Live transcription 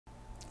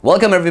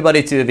Welcome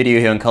everybody to a video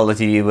here on Khaldor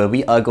TV where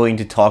we are going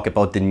to talk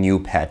about the new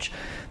patch.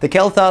 The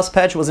Kaelthas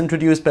patch was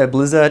introduced by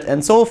Blizzard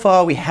and so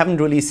far we haven't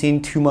really seen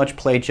too much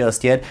play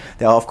just yet.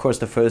 There are of course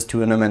the first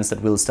tournaments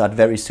that will start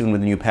very soon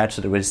with the new patch,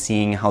 so that we're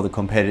seeing how the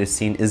competitive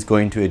scene is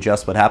going to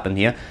adjust what happened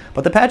here.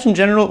 But the patch in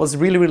general was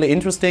really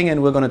interesting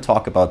and we're going to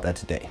talk about that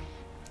today.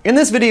 In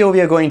this video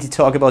we are going to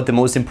talk about the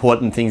most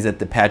important things that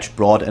the patch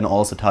brought and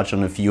also touch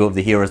on a few of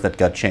the heroes that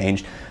got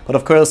changed. But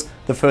of course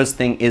the first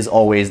thing is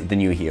always the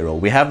new hero.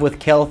 We have with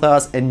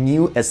Kaelthas a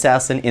new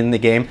assassin in the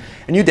game,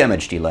 a new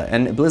damage dealer,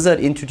 and Blizzard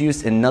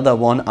introduced another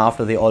one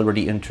after they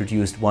already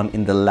introduced one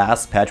in the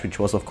last patch, which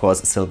was of course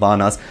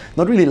Sylvanas.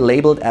 Not really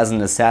labeled as an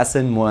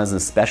assassin, more as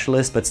a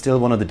specialist, but still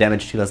one of the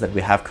damage dealers that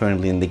we have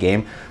currently in the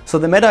game. So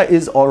the meta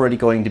is already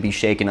going to be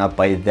shaken up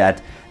by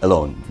that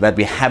alone. That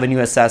we have a new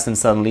assassin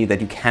suddenly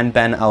that you can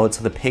ban out,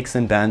 so the picks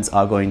and bans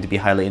are going to be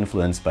highly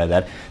influenced by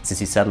that, since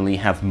you suddenly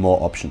have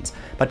more options.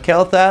 But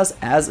Kaelthas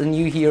as a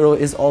new hero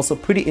is also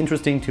pretty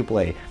interesting to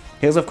play.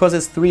 Here's of course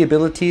his three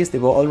abilities. They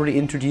were already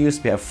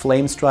introduced. We have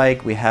Flame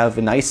Strike, we have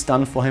a nice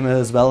stun for him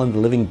as well, and the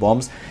Living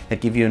Bombs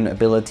that give you an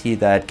ability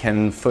that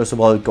can first of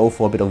all go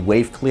for a bit of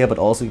wave clear, but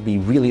also be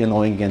really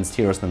annoying against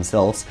heroes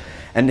themselves.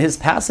 And his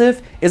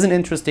passive is an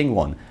interesting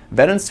one.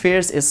 Venom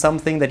Spheres is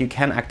something that you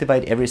can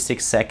activate every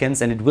 6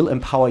 seconds and it will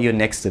empower your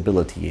next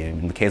ability.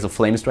 In the case of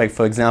Flame Strike,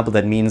 for example,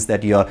 that means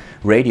that your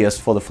radius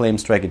for the Flame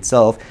Strike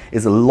itself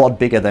is a lot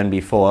bigger than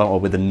before, or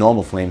with a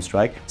normal Flame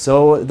Strike.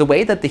 So the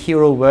way that the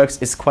hero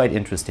works is quite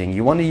interesting.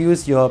 You want to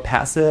use your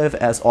passive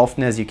as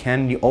often as you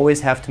can. You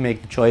always have to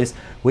make the choice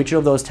which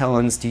of those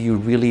talents do you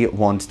really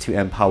want to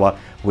empower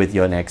with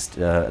your next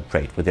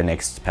trait, with your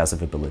next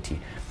passive ability.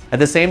 At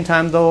the same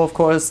time though, of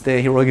course,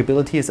 the heroic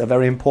abilities are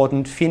very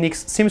important.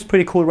 Phoenix seems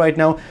pretty cool right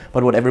now,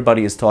 but what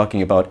everybody is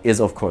talking about is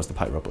of course the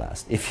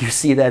Pyroblast. If you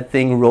see that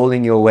thing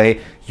rolling your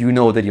way, you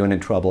know that you're in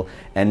trouble,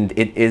 and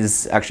it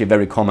is actually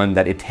very common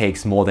that it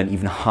takes more than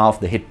even half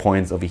the hit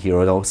points of a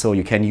hero though, so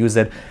you can use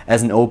it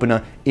as an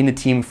opener in a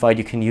team fight,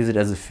 you can use it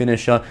as a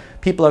finisher.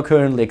 People are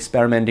currently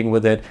experimenting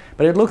with it,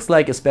 but it looks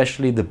like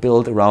especially the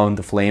build around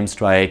the Flame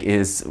Strike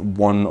is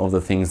one of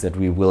the things that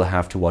we will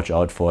have to watch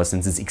out for,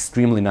 since it's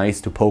extremely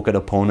nice to poke at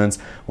opponents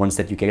once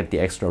that you get the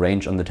extra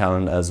range on the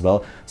talent as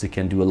well, so you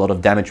can do a lot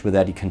of damage with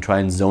that. You can try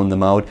and zone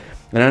them out.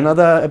 And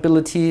another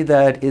ability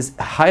that is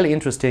highly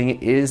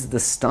interesting is the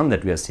stun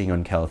that we are seeing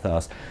on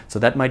Kaelthas. So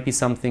that might be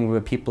something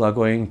where people are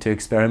going to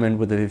experiment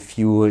with a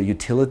few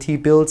utility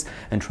builds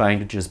and trying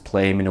to just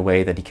play him in a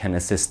way that he can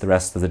assist the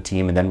rest of the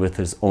team, and then with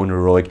his own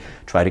heroic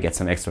try to get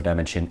some extra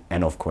damage in,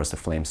 and of course the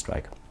Flame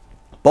Strike.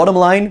 Bottom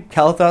line,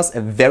 Kaelthas, a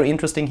very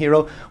interesting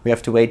hero. We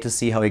have to wait to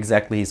see how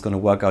exactly he's going to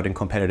work out in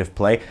competitive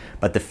play,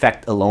 but the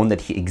fact alone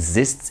that he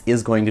exists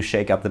is going to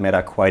shake up the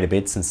meta quite a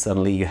bit, since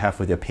suddenly you have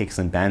with your picks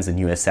and bans a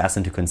new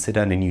assassin to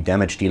consider and a new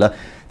damage dealer.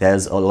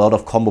 There's a lot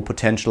of combo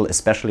potential,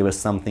 especially with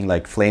something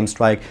like Flame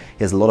Strike.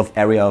 He has a lot of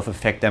area of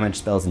effect damage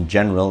spells in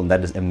general, and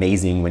that is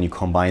amazing when you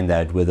combine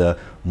that with a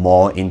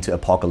more into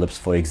Apocalypse,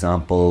 for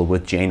example,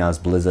 with Jaina's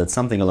Blizzard,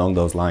 something along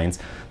those lines.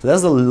 So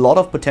there's a lot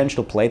of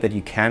potential play that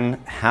you can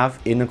have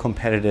in a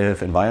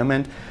competitive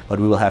environment, but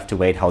we will have to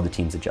wait how the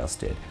teams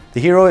adjust it. The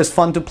hero is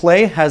fun to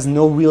play, has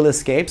no real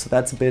escape, so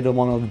that's a bit of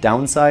one of the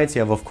downsides. You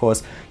have of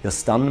course your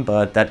stun,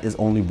 but that is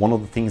only one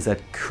of the things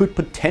that could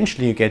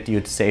potentially get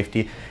you to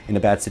safety in a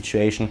bad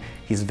situation.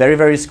 He's very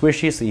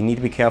squishy, so you need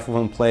to be careful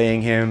when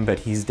playing him, but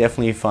he's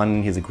definitely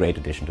fun. He's a great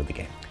addition to the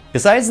game.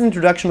 Besides the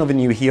introduction of a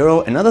new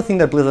hero, another thing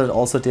that Blizzard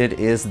also did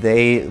is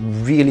they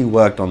really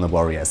worked on the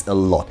warriors a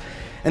lot.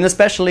 And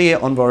especially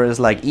on warriors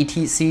like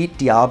ETC,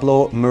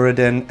 Diablo,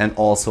 Muradin, and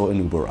also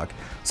Anubarak.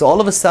 So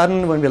all of a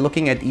sudden, when we're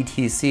looking at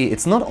ETC,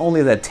 it's not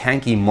only that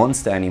tanky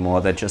monster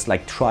anymore that just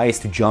like tries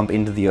to jump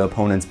into the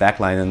opponent's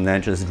backline and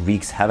then just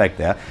wreaks havoc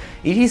there.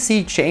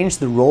 ETC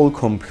changed the role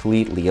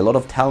completely. A lot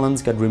of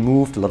talents got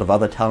removed, a lot of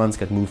other talents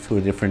got moved to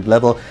a different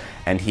level,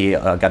 and he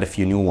got a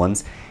few new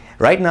ones.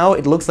 Right now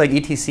it looks like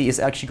ETC is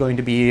actually going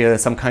to be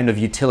some kind of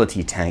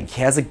utility tank.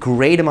 He has a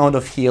great amount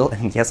of heal,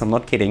 and yes, I'm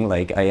not kidding,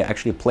 like I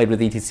actually played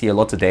with ETC a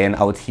lot today and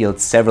out-healed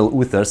several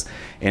Uthers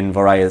in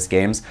various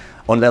games.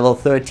 On level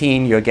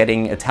 13 you're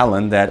getting a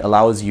talent that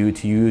allows you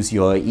to use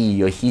your E,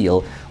 your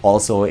heal,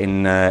 also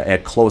in a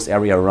close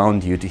area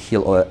around you to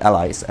heal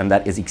allies, and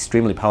that is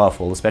extremely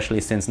powerful,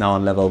 especially since now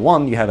on level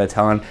 1 you have a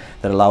talent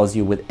that allows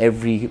you with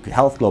every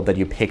health globe that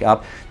you pick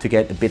up to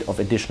get a bit of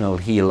additional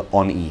heal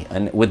on E.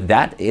 And with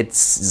that it's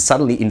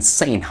suddenly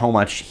insane how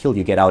much heal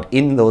you get out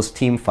in those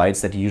team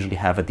fights that you usually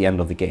have at the end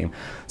of the game.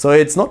 So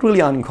it's not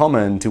really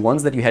uncommon to,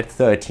 once that you had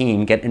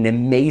 13, get an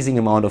amazing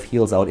amount of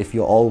heals out if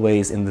you're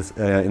always in this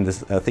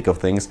thick of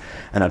things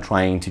and are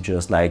trying to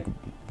just like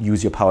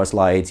use your power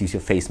slides, use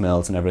your face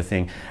melts and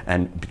everything,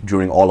 and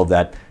during all of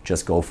that,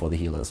 just go for the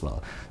heal as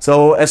well.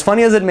 So as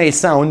funny as it may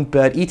sound,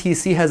 but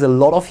ETC has a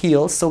lot of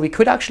heals, so we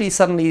could actually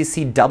suddenly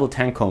see double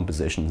tank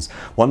compositions.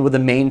 One with the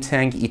main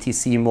tank,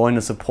 ETC more in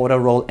a supporter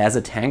role as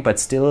a tank, but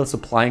still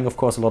supplying, of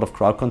course, a lot of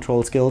crowd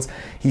control skills.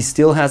 He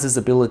still has his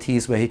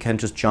abilities where he can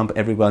just jump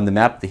everywhere on the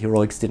map. The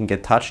heroics didn't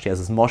get touched. He has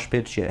his mosh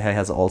pit, he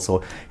has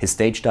also his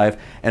stage dive,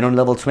 and on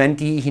level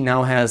 20 he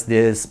now has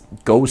this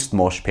ghost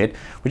mosh pit,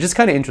 which is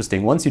kind of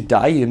interesting. Once you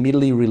die, you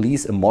immediately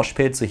release a mosh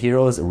pit, so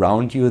heroes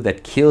around you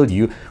that killed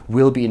you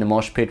will be in a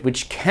mosh pit,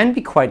 which can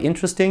be quite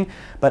interesting,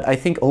 but I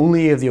think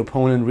only if the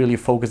opponent really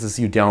focuses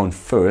you down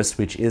first,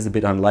 which is a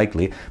bit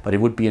unlikely, but it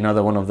would be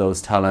another one of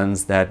those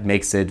talents that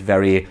makes it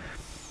very,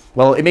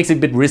 well, it makes it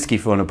a bit risky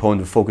for an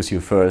opponent to focus you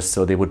first,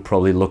 so they would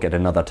probably look at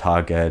another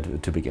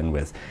target to begin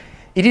with.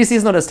 ETC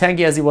is not as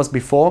tanky as he was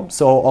before,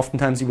 so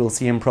oftentimes you will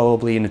see him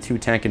probably in a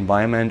 2-tank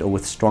environment or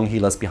with strong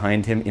healers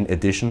behind him in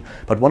addition.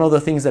 But one of the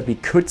things that we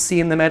could see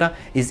in the meta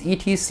is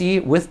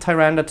ETC with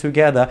Tyrande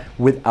together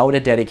without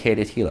a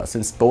dedicated healer.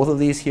 Since both of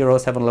these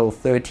heroes have on level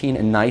 13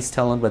 a nice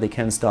talent where they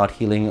can start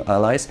healing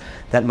allies,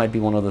 that might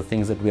be one of the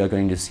things that we are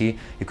going to see.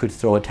 You could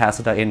throw a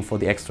Tacita in for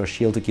the extra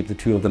shield to keep the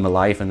two of them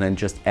alive and then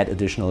just add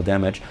additional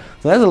damage.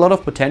 So there's a lot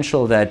of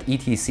potential that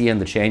ETC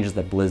and the changes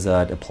that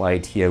Blizzard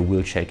applied here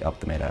will shake up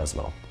the meta as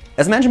well.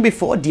 As mentioned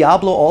before,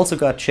 Diablo also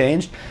got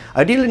changed.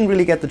 I didn't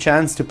really get the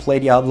chance to play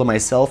Diablo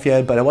myself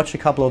yet, but I watched a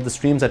couple of the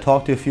streams, I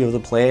talked to a few of the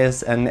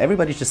players, and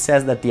everybody just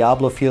says that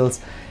Diablo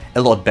feels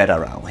a lot better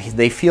now.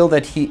 They feel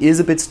that he is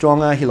a bit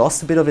stronger, he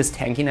lost a bit of his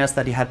tankiness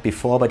that he had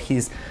before, but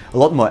he's a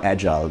lot more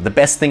agile. The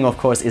best thing, of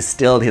course, is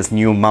still his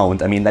new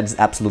mount. I mean, that is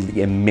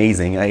absolutely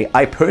amazing.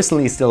 I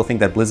personally still think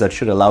that Blizzard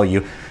should allow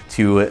you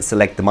to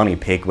select the money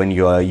pick when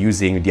you are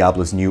using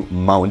Diablo's new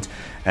mount,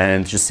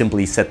 and just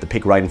simply set the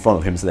pick right in front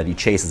of him so that he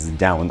chases it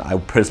down. I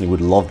personally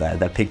would love that.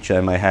 That picture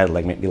in my head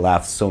like made me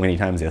laugh so many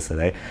times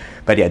yesterday.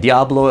 But yeah,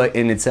 Diablo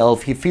in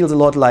itself, he feels a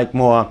lot like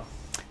more...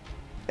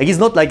 he's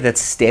not like that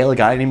stale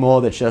guy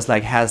anymore that just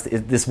like has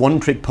this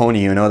one-trick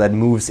pony, you know, that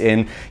moves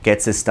in,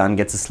 gets a stun,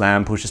 gets a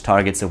slam, pushes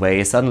targets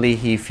away. Suddenly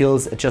he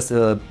feels just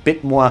a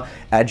bit more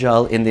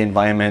agile in the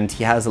environment.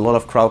 He has a lot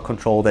of crowd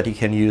control that he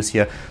can use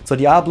here. So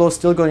Diablo is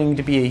still going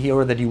to be a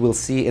hero that you will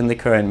see in the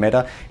current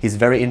meta. He's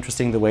very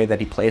interesting the way that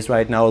he plays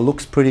right now.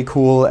 Looks pretty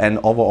cool, and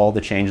overall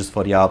the changes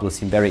for Diablo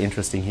seem very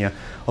interesting here.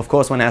 Of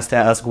course, one has to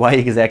ask, why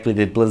exactly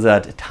did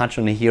Blizzard touch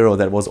on a hero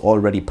that was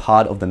already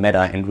part of the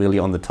meta and really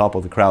on the top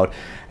of the crowd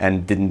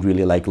and didn't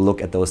really like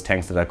look at those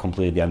tanks that are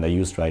completely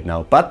underused right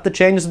now. But the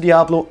changes to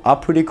Diablo are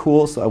pretty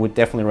cool, so I would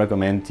definitely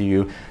recommend to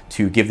you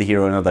to give the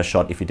hero another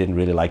shot if you didn't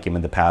really like him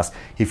in the past.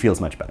 He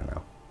feels much better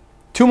now.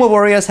 Two more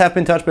warriors have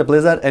been touched by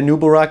Blizzard,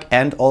 Anubarak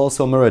and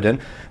also Muradin.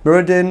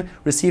 Muradin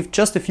received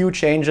just a few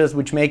changes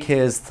which make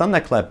his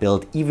Thunderclap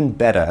build even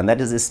better, and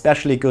that is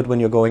especially good when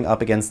you're going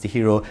up against a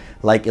hero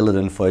like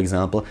Illidan, for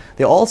example.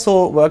 They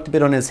also worked a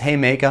bit on his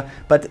Haymaker,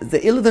 but the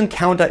Illidan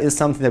counter is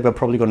something that we're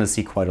probably going to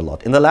see quite a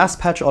lot. In the last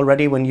patch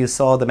already, when you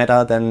saw the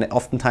meta, then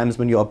oftentimes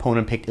when your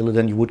opponent picked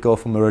Illidan, you would go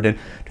for Muradin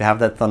to have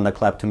that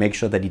Thunderclap to make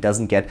sure that he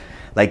doesn't get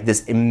like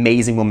this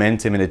amazing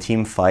momentum in a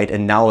team fight,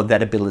 and now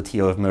that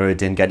ability of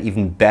Muradin got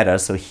even better.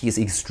 So he's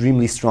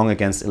extremely strong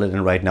against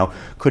Illidan right now.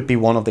 Could be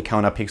one of the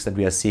counter picks that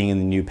we are seeing in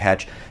the new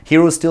patch.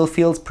 Hero still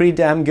feels pretty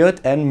damn good,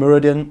 and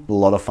Muradin, a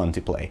lot of fun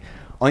to play.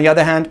 On the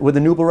other hand, with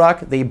the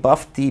Anubarak, they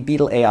buffed the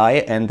Beetle AI,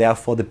 and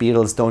therefore the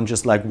Beetles don't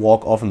just like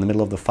walk off in the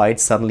middle of the fight.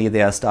 Suddenly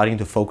they are starting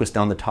to focus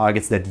down the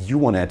targets that you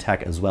want to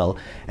attack as well.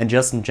 And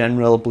just in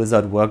general,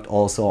 Blizzard worked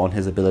also on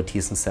his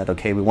abilities and said,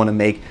 okay, we want to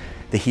make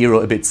the hero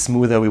a bit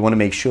smoother. We want to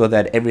make sure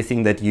that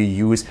everything that you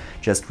use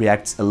just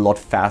reacts a lot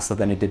faster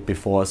than it did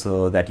before,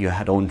 so that you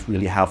don't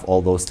really have all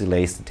those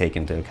delays to take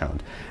into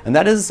account. And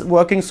that is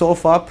working so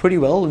far pretty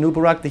well.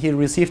 Anubarak, he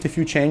received a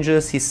few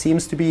changes. He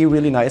seems to be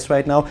really nice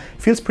right now.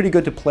 Feels pretty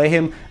good to play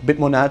him, a bit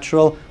more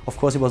natural. Of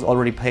course, he was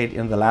already played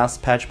in the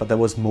last patch, but that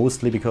was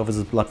mostly because of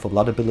his blood for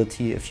blood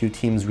ability. A few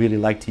teams really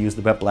like to use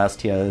the Web Blast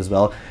here as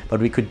well, but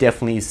we could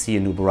definitely see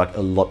Anubarak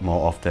a lot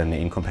more often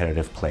in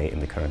competitive play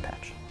in the current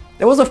patch.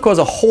 There was, of course,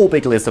 a whole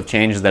big list of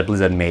changes that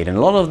Blizzard made, and a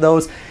lot of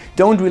those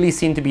don't really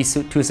seem to be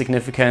too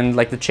significant.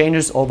 Like, the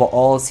changes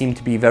overall seem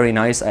to be very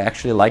nice. I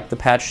actually like the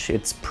patch.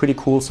 It's pretty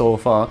cool so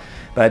far,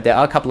 but there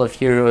are a couple of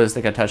heroes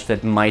that got touched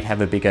that might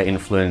have a bigger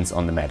influence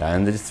on the meta,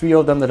 and the three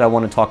of them that I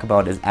want to talk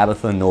about is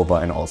Abathur, Nova,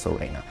 and also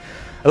Reyna.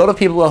 A lot of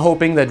people were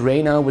hoping that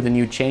Reyna, with the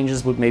new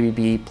changes, would maybe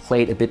be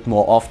played a bit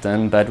more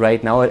often, but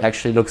right now it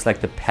actually looks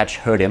like the patch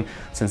hurt him,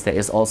 since there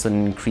is also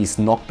an increased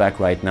knockback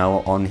right now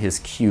on his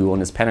Q, on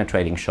his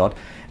penetrating shot.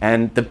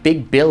 And the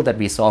big build that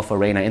we saw for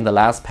Reyna in the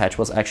last patch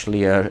was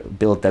actually a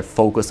build that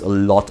focused a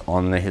lot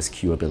on his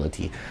Q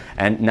ability.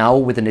 And now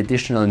with an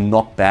additional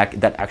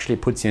knockback, that actually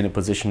puts you in a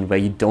position where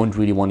you don't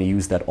really want to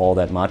use that all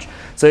that much.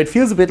 So it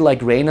feels a bit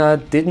like Reyna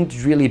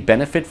didn't really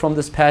benefit from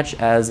this patch,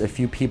 as a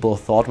few people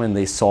thought when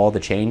they saw the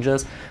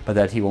changes, but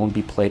that he won't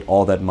be played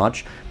all that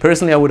much.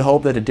 Personally, I would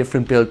hope that a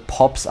different build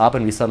pops up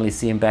and we suddenly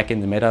see him back in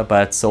the meta,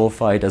 but so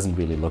far it doesn't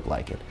really look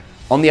like it.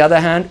 On the other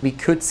hand, we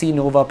could see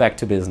Nova back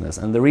to business,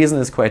 and the reason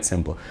is quite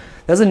simple.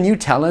 There's a new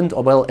talent,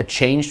 or well, a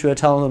change to a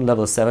talent on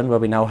level 7 where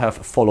we now have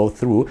follow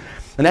through.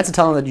 And that's a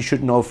talent that you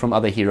should know from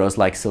other heroes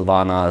like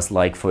Sylvanas,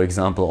 like for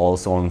example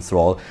also on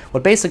Thrall.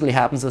 What basically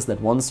happens is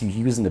that once you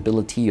use an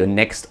ability, your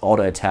next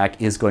auto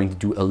attack is going to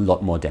do a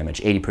lot more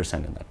damage,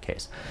 80% in that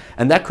case.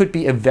 And that could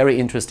be a very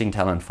interesting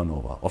talent for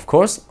Nova. Of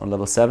course, on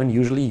level 7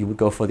 usually you would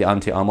go for the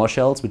anti-armor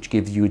shells, which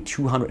gives you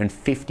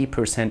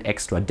 250%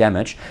 extra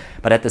damage,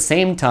 but at the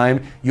same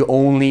time you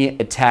only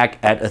attack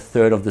at a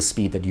third of the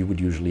speed that you would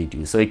usually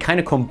do. So it kind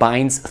of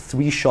combines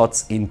 3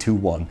 shots into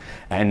 1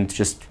 and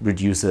just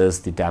reduces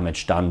the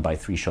damage done by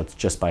 3 shots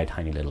just by a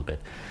tiny little bit.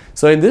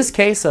 So in this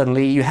case,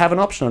 suddenly you have an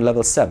option on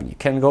level 7. You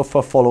can go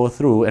for follow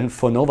through, and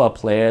for Nova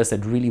players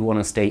that really want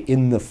to stay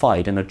in the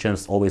fight and not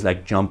just always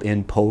like jump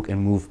in, poke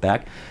and move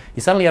back,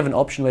 you suddenly have an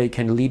option where you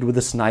can lead with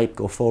a snipe,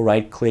 go for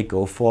right click,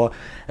 go for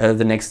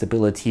the next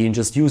ability and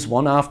just use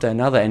one after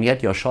another and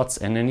get your shots.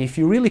 And then if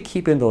you really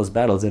keep in those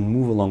battles and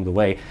move along the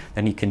way,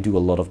 then you can do a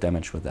lot of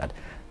damage with that.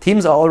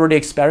 Teams are already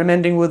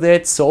experimenting with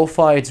it. So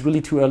far, it's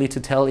really too early to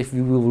tell if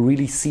we will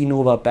really see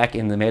Nova back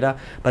in the meta,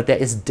 but there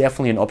is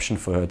definitely an option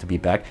for her to be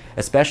back,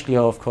 especially,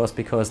 of course,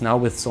 because now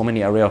with so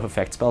many area of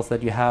effect spells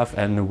that you have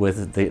and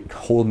with the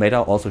whole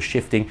meta also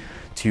shifting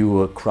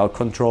to crowd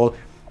control,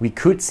 we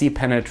could see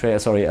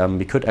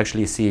we could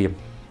actually see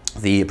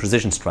the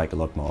precision strike a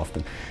lot more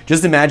often.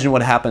 Just imagine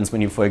what happens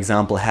when you, for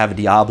example, have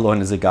Diablo and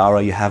a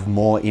Zagara, you have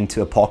more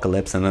into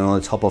Apocalypse, and then on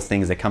the top of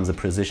things there comes a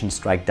precision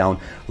strike down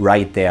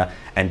right there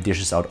and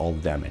dishes out all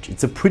the damage.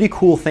 It's a pretty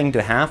cool thing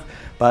to have,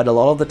 but a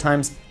lot of the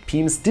times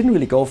teams didn't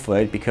really go for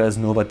it because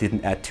Nova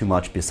didn't add too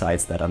much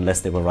besides that, unless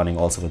they were running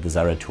also with the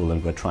Zarya tool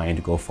and were trying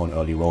to go for an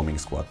early roaming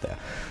squad there.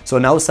 So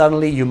now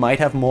suddenly you might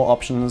have more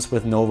options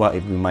with Nova,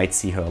 and we might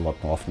see her a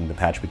lot more often in the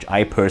patch, which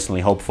I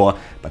personally hope for,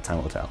 but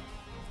time will tell.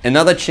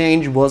 Another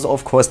change was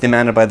of course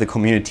demanded by the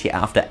community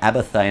after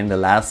Abathur in the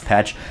last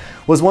patch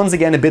was once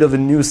again a bit of a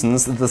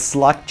nuisance. The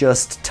slug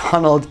just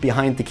tunneled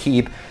behind the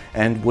keep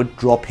and would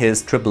drop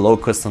his triple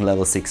locust on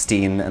level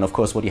 16, and of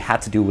course what you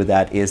had to do with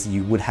that is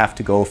you would have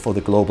to go for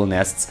the global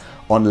nests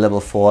on level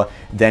 4,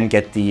 then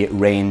get the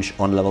range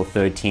on level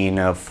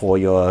 13 for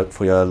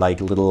your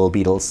like little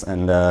beetles,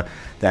 and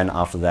then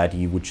after that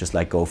you would just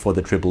like go for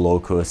the triple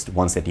locust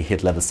once that you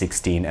hit level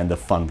 16 and the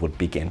fun would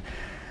begin.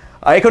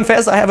 I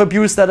confess I have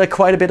abused that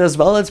quite a bit as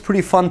well. It's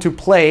pretty fun to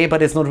play,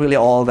 but it's not really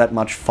all that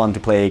much fun to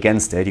play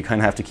against it. You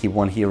kind of have to keep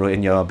one hero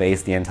in your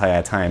base the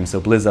entire time. So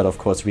Blizzard of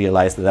course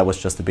realized that that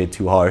was just a bit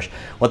too harsh.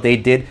 What they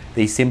did,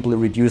 they simply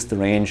reduced the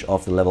range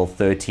of the level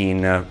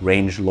 13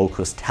 range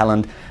locust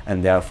talent,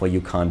 and therefore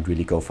you can't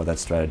really go for that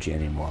strategy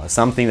anymore.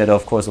 Something that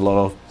of course a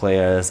lot of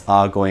players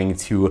are going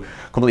to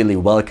completely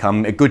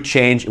welcome. A good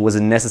change, it was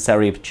a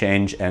necessary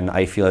change, and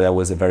I feel that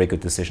was a very good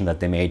decision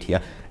that they made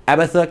here.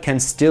 Abathur can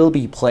still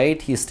be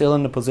played. He's still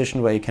in a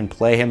position where you can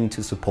play him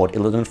to support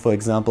Illidan, for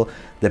example.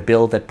 The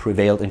build that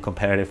prevailed in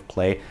competitive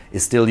play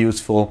is still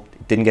useful.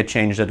 It didn't get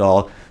changed at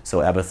all. So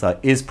Abathur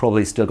is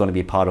probably still going to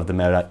be part of the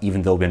meta,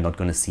 even though we're not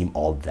going to see him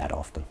all that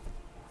often.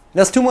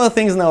 There's 2 more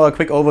things now, a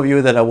quick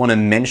overview that I want to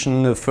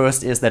mention. The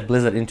first is that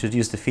Blizzard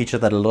introduced a feature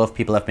that a lot of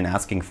people have been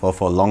asking for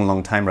a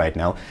long time right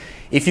now.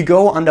 If you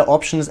go under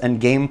options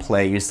and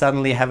gameplay, you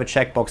suddenly have a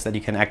checkbox that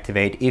you can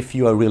activate if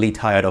you are really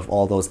tired of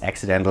all those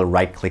accidental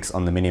right clicks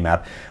on the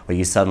minimap, where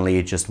you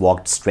suddenly just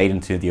walked straight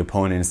into the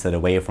opponent instead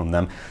away from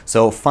them.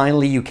 So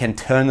finally you can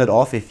turn it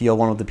off. If you're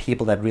one of the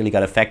people that really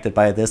got affected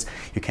by this,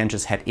 you can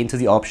just head into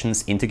the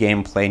options, into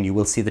gameplay, and you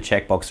will see the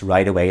checkbox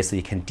right away, so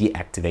you can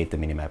deactivate the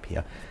minimap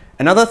here.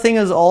 Another thing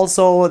is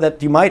also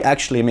that you might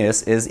actually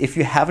miss is if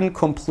you haven't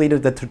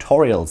completed the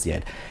tutorials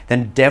yet,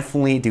 then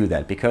definitely do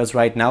that, because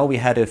right now we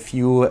had a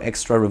few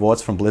extra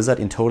rewards from Blizzard.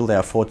 In total there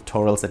are 4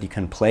 tutorials that you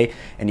can play,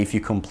 and if you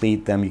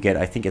complete them you get,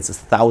 I think it's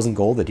 1,000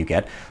 gold that you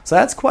get. So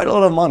that's quite a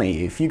lot of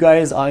money. If you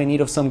guys are in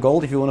need of some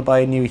gold, if you want to buy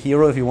a new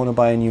hero, if you want to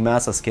buy a new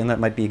master skin, that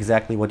might be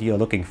exactly what you're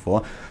looking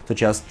for. So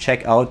just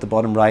check out the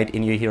bottom right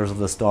in your Heroes of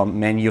the Storm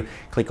menu,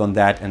 click on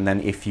that, and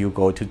then if you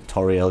go to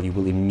tutorial you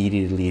will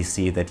immediately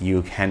see that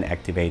you can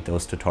activate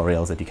those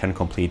tutorials, that you can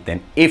complete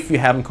them if you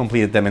haven't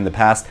completed them in the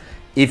past.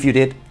 If you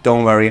did,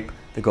 don't worry,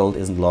 the gold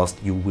isn't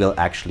lost. You will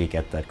actually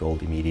get that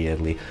gold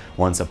immediately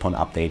once upon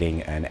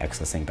updating and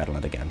accessing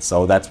Battle.net again.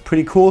 So that's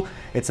pretty cool.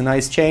 It's a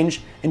nice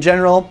change. In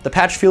general, the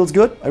patch feels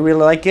good. I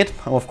really like it.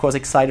 I'm of course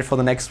excited for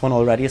the next one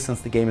already,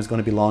 since the game is going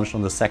to be launched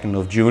on the 2nd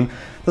of June.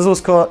 This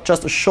was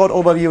just a short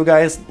overview,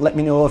 guys. Let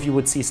me know if you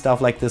would see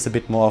stuff like this a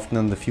bit more often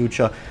in the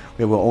future.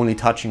 We were only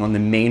touching on the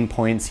main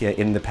points here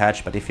in the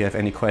patch, but if you have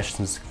any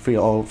questions,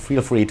 feel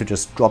free to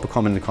just drop a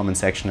comment in the comment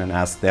section and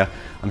ask there.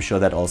 I'm sure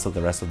that also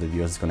the rest of the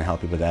viewers is going to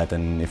help you with that,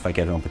 and if I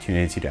get an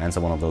opportunity to answer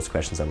one of those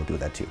questions, I will do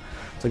that too.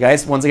 So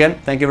guys, once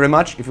again, thank you very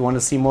much. If you want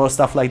to see more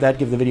stuff like that,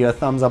 give the video a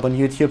thumbs up on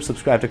YouTube,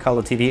 subscribe to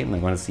Khaldor TV, and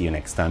I'm going to see you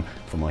next time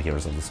for more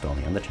Heroes of the Storm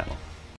here on the channel.